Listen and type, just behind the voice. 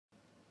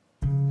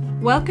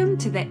Welcome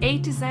to the A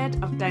to Z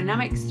of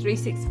Dynamics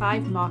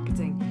 365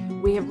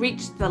 marketing. We have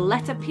reached the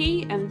letter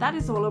P, and that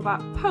is all about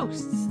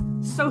posts,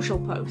 social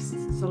posts.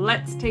 So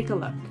let's take a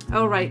look.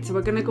 All right, so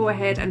we're going to go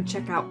ahead and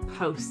check out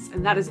posts,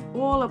 and that is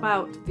all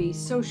about the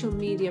social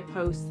media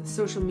posts, the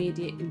social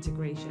media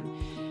integration.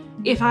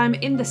 If I'm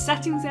in the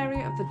settings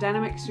area of the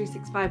Dynamics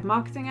 365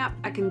 marketing app,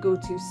 I can go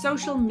to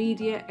social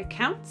media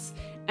accounts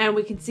and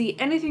we can see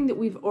anything that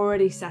we've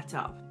already set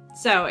up.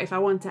 So if I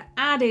want to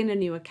add in a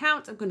new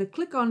account, I'm going to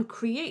click on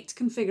create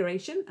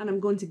configuration and I'm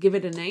going to give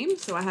it a name.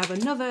 So I have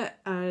another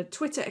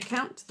Twitter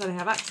account that I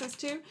have access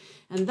to,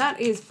 and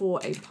that is for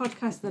a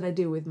podcast that I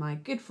do with my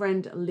good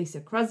friend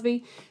Lisa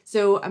Crosby.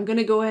 So I'm going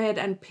to go ahead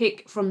and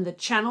pick from the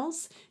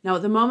channels. Now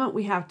at the moment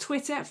we have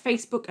Twitter,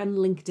 Facebook and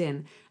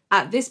LinkedIn.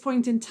 At this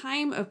point in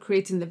time of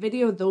creating the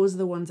video, those are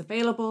the ones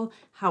available.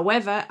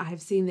 However, I have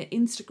seen that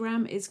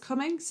Instagram is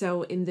coming.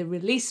 So in the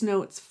release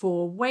notes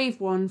for Wave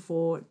 1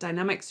 for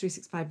Dynamics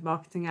 365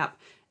 Marketing App,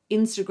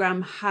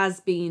 Instagram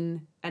has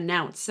been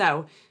announced.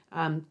 So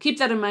keep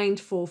that in mind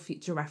for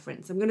future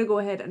reference. I'm going to go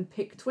ahead and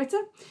pick Twitter.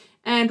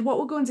 And what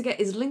we're going to get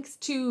is links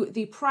to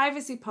the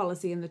privacy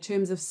policy and the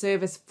terms of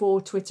service for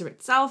Twitter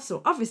itself.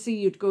 So obviously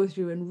you'd go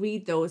through and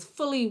read those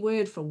fully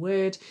word for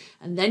word,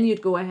 and then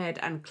you'd go ahead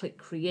and click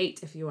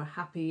create if you are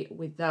happy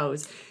with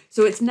those.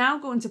 So it's now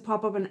going to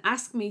pop up and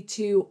ask me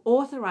to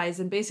authorize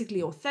and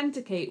basically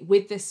authenticate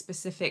with this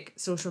specific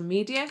social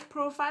media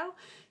profile.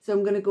 So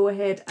I'm going to go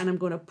ahead and I'm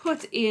going to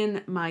put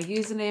in my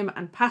username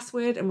and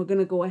password, and we're going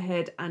to go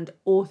ahead and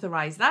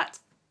authorize that.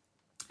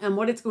 And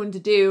what it's going to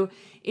do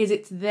is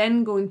it's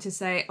then going to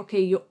say,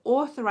 okay, you're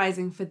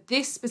authorizing for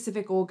this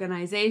specific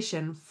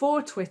organization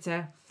for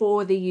Twitter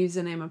for the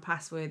username and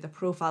password, the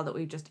profile that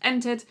we've just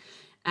entered.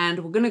 And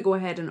we're going to go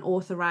ahead and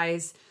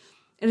authorize.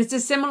 And it's a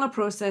similar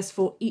process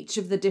for each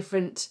of the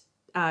different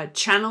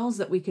channels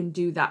that we can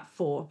do that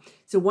for.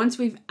 So once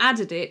we've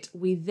added it,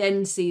 we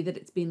then see that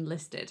it's been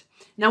listed.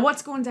 Now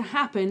what's going to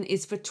happen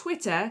is for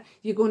Twitter,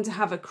 you're going to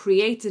have a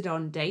created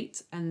on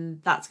date,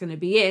 and that's going to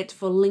be it.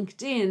 For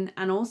LinkedIn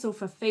and also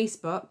for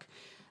Facebook,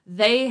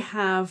 they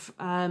have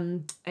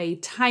a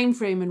time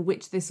frame in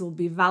which this will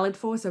be valid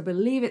for. So I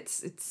believe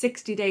it's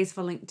 60 days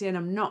for LinkedIn.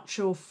 I'm not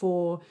sure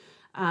for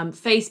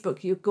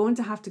Facebook. You're going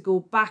to have to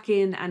go back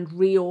in and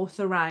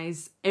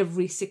reauthorize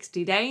every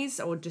 60 days,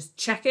 or just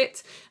check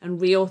it and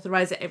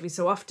reauthorize it every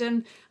so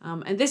often.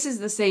 And this is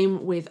the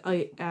same with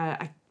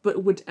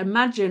but would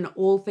imagine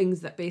all things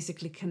that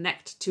basically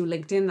connect to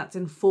LinkedIn. That's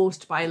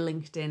enforced by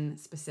LinkedIn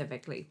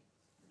specifically.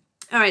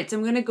 All right, so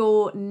I'm going to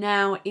go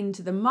now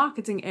into the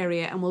marketing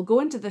area, and we'll go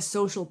into the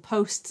social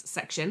posts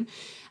section.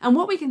 And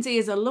what we can see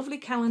is a lovely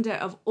calendar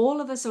of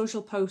all of the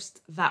social posts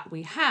that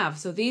we have.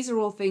 So these are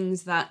all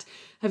things that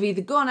have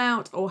either gone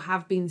out or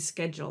have been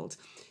scheduled.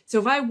 So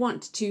if I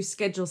want to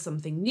schedule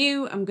something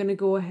new, I'm going to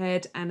go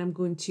ahead and I'm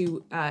going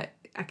to, I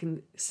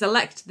can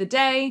select the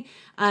day,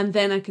 and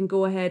then I can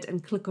go ahead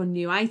and click on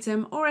new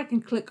item, or I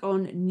can click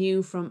on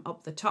new from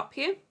up the top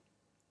here.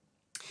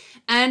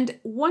 And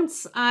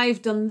once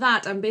I've done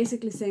that, I'm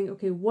basically saying,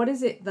 okay, what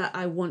is it that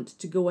I want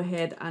to go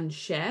ahead and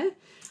share?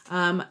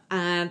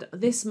 And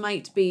this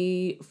might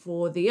be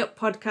for the Up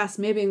podcast.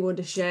 Maybe I'm going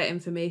to share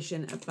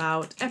information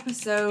about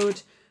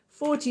episode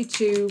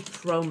 42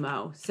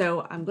 promo.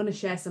 So I'm going to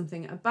share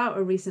something about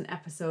a recent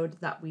episode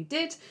that we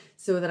did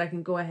so that I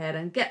can go ahead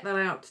and get that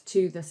out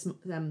to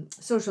the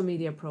social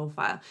media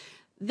profile.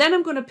 Then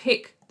I'm going to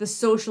pick the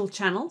social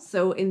channel.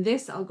 So in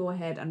this, I'll go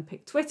ahead and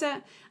pick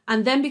Twitter.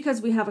 And then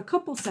because we have a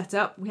couple set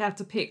up, we have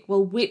to pick,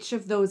 well, which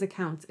of those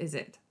accounts is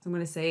it? So I'm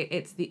going to say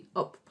it's the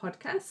Up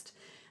podcast.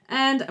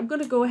 And I'm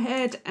going to go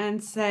ahead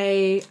and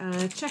say,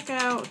 check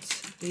out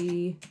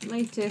the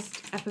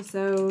latest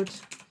episode.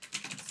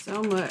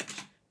 So much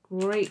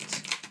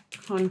great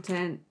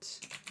content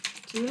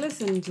to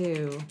listen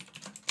to.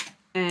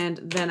 And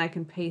then I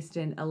can paste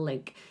in a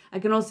link. I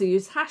can also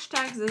use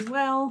hashtags as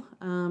well.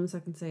 So I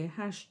can say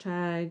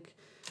hashtag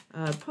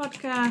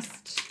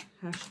podcast,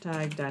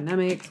 hashtag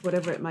dynamics,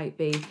 whatever it might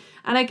be.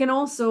 And I can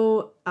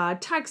also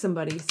tag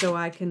somebody. So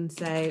I can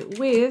say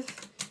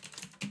with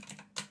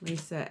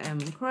Lisa M.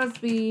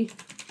 Crosby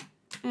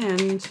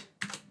and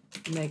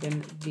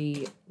Megan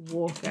V.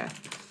 Walker.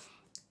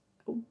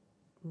 Oh,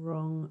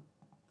 wrong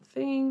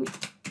thing.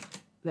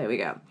 There we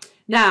go.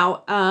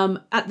 Now,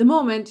 at the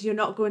moment, you're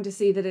not going to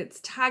see that it's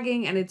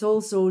tagging, and it's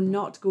also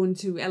not going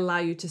to allow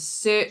you to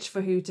search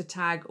for who to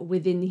tag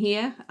within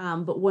here.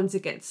 But once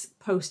it gets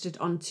posted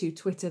onto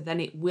Twitter, then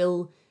it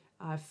will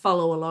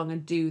follow along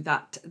and do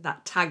that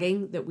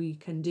tagging that we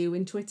can do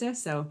in Twitter.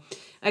 So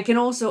I can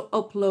also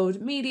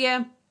upload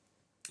media.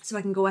 So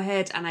I can go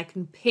ahead and I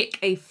can pick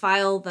a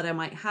file that I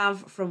might have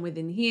from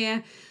within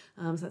here.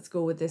 So let's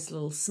go with this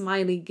little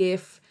smiley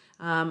GIF,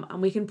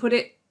 and we can put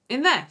it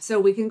in there. So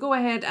we can go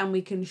ahead and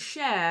we can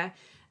share,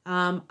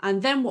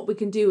 and then what we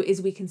can do is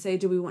we can say,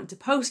 do we want to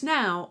post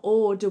now,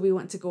 or do we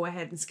want to go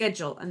ahead and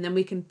schedule? And then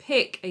we can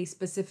pick a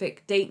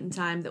specific date and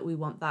time that we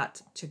want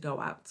that to go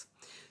out.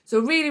 So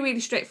really, really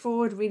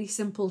straightforward, really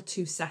simple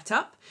to set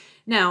up.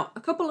 Now,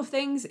 a couple of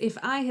things. If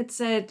I had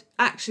said,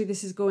 actually,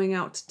 this is going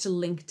out to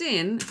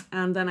LinkedIn,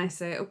 and then I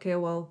say, okay,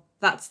 well,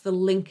 that's the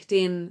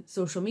LinkedIn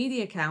social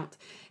media account,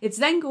 it's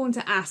then going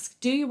to ask,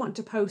 do you want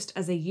to post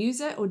as a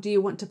user or do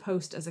you want to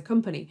post as a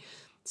company?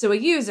 So a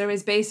user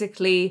is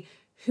basically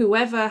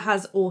whoever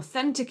has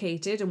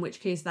authenticated, in which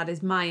case that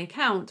is my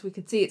account. We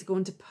could see it's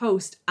going to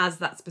post as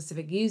that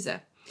specific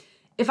user.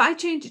 If I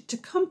change it to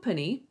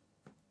company,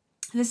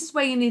 this is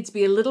where you need to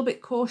be a little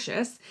bit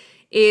cautious,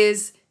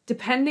 is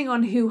depending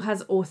on who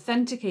has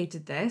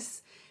authenticated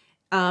this.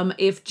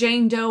 If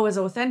Jane Doe is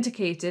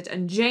authenticated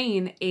and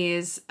Jane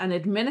is an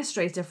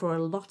administrator for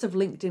a lot of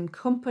LinkedIn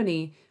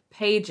company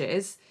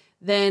pages,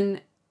 then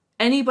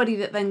anybody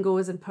that then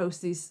goes and posts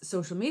these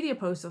social media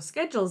posts or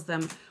schedules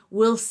them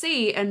will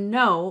see and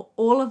know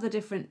all of the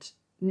different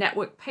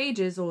network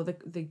pages or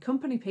the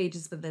company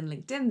pages within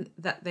LinkedIn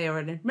that they are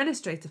an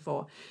administrator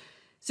for.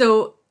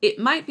 So it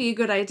might be a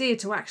good idea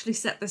to actually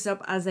set this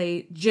up as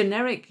a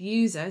generic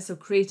user. So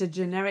create a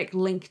generic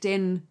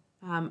LinkedIn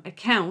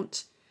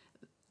account.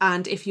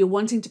 And if you're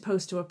wanting to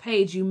post to a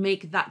page, you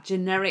make that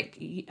generic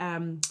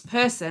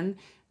person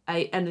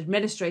an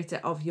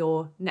administrator of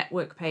your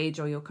network page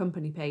or your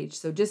company page.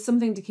 So just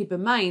something to keep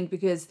in mind,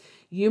 because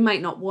you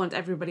might not want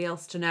everybody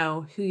else to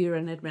know who you're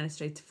an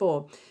administrator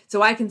for.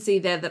 So I can see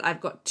there that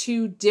I've got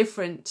two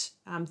different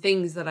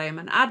things that I am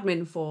an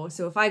admin for.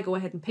 So if I go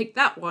ahead and pick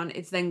that one,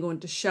 it's then going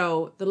to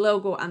show the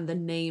logo and the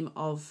name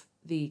of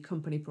the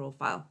company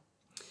profile.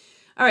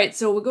 All right,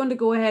 so we're going to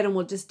go ahead and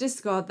we'll just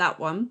discard that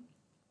one.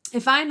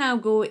 If I now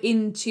go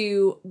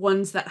into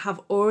ones that have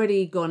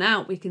already gone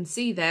out, we can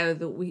see there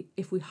that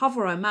if we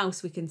hover our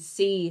mouse, we can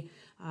see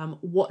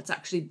what's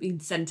actually been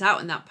sent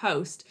out in that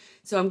post.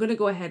 So I'm going to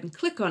go ahead and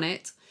click on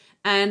it,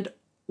 and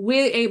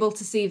we're able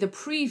to see the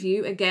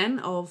preview again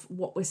of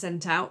what was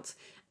sent out.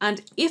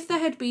 And if there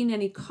had been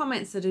any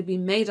comments that had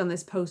been made on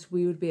this post,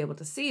 we would be able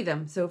to see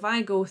them. So if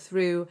I go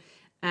through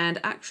and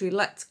actually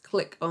let's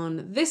click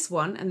on this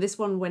one, and this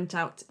one went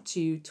out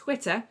to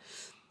Twitter.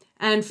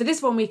 And for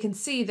this one, we can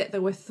see that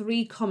there were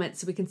 3 comments.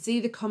 So we can see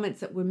the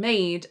comments that were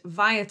made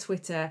via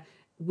Twitter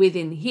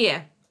within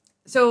here.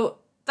 So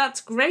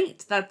that's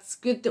great. That's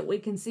good that we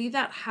can see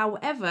that.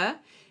 However,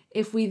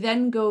 if we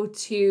then go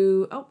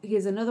to, oh,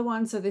 here's another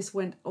one. So this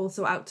went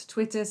also out to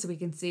Twitter. So we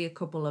can see a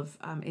couple of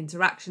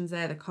interactions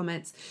there, the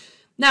comments.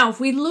 Now,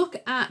 if we look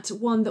at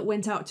one that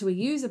went out to a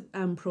user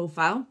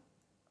profile,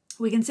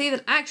 we can see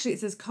that actually it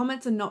says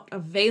comments are not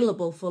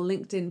available for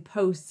LinkedIn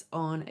posts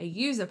on a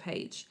user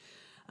page.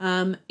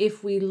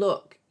 If we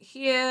look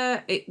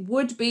here, it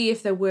would be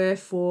if there were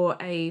for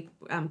a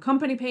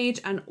company page,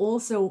 and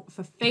also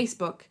for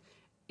Facebook,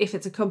 if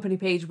it's a company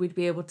page, we'd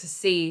be able to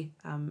see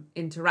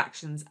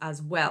interactions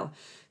as well.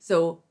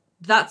 So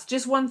that's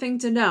just one thing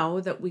to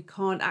know, that we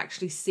can't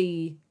actually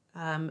see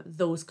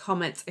those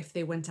comments if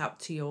they went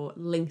out to your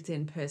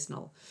LinkedIn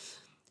personal.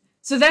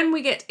 So then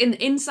we get in the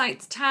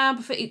Insights tab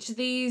for each of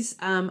these.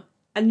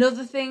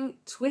 Another thing,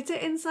 Twitter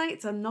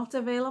Insights are not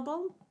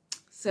available.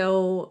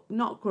 So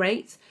not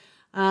great.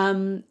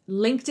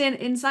 LinkedIn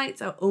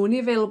Insights are only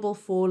available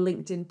for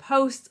LinkedIn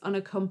posts on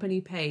a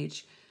company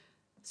page.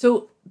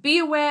 So be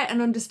aware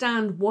and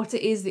understand what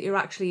it is that you're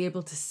actually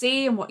able to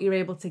see and what you're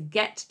able to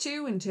get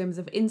to in terms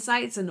of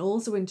insights, and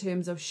also in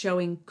terms of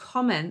showing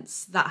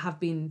comments that have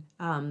been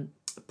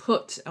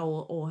put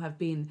or have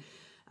been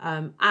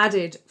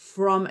added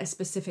from a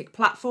specific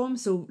platform.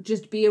 So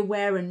just be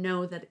aware and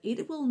know that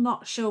it will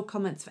not show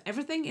comments for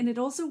everything, and it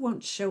also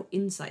won't show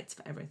insights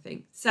for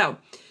everything. So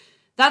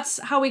that's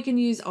how we can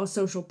use our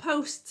social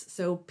posts.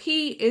 So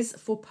P is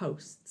for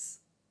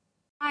posts.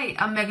 Hi,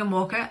 I'm Megan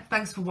Walker.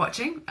 Thanks for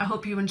watching. I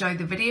hope you enjoyed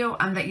the video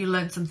and that you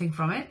learned something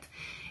from it.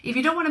 If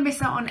you don't want to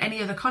miss out on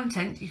any other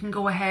content, you can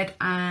go ahead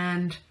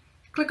and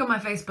click on my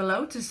face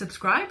below to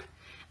subscribe.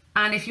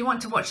 And if you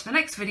want to watch the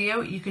next video,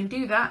 you can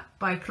do that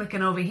by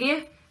clicking over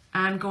here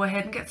and go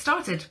ahead and get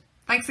started.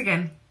 Thanks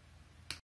again.